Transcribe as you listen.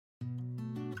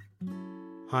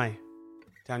Hi,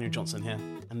 Daniel Johnson here,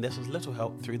 and this is Little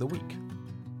Help Through the Week.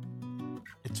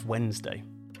 It's Wednesday,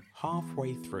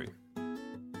 halfway through.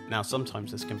 Now,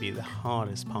 sometimes this can be the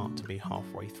hardest part to be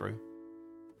halfway through.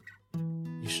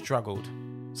 You struggled.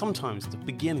 Sometimes the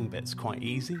beginning bit's quite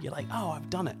easy. You're like, oh, I've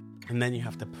done it. And then you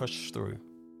have to push through.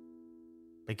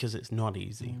 Because it's not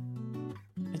easy.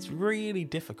 It's really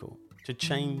difficult to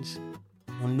change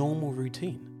your normal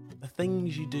routine. The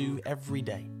things you do every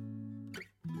day.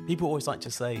 People always like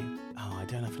to say, oh, I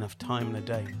don't have enough time in a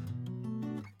day.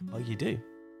 Well, you do.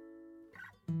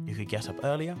 You could get up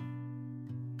earlier.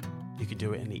 You could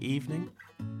do it in the evening.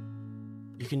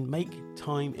 You can make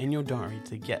time in your diary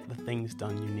to get the things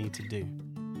done you need to do.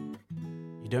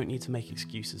 You don't need to make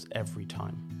excuses every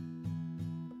time.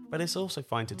 But it's also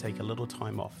fine to take a little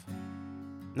time off.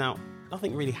 Now,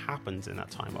 nothing really happens in that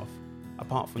time off,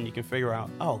 apart from you can figure out,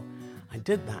 oh, I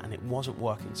did that and it wasn't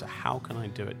working, so how can I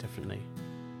do it differently?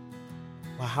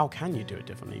 Well, how can you do it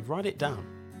differently? Write it down.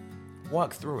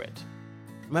 Work through it.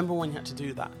 Remember when you had to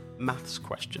do that maths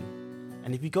question?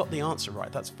 And if you got the answer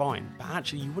right, that's fine. But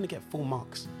actually, you wouldn't get full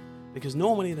marks. Because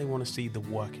normally they want to see the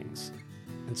workings.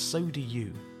 And so do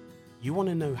you. You want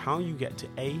to know how you get to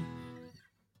A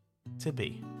to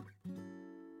B.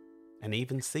 And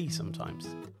even C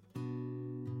sometimes.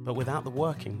 But without the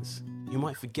workings, you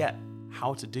might forget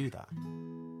how to do that.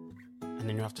 And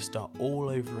then you have to start all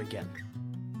over again.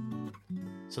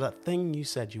 So that thing you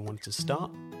said you wanted to start,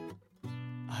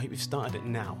 I hope you've started it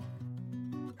now.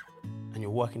 And you're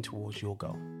working towards your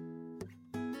goal.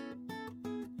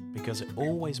 Because it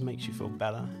always makes you feel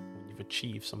better when you've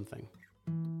achieved something.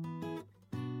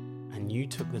 And you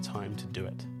took the time to do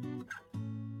it.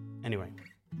 Anyway,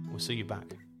 we'll see you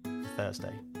back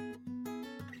Thursday.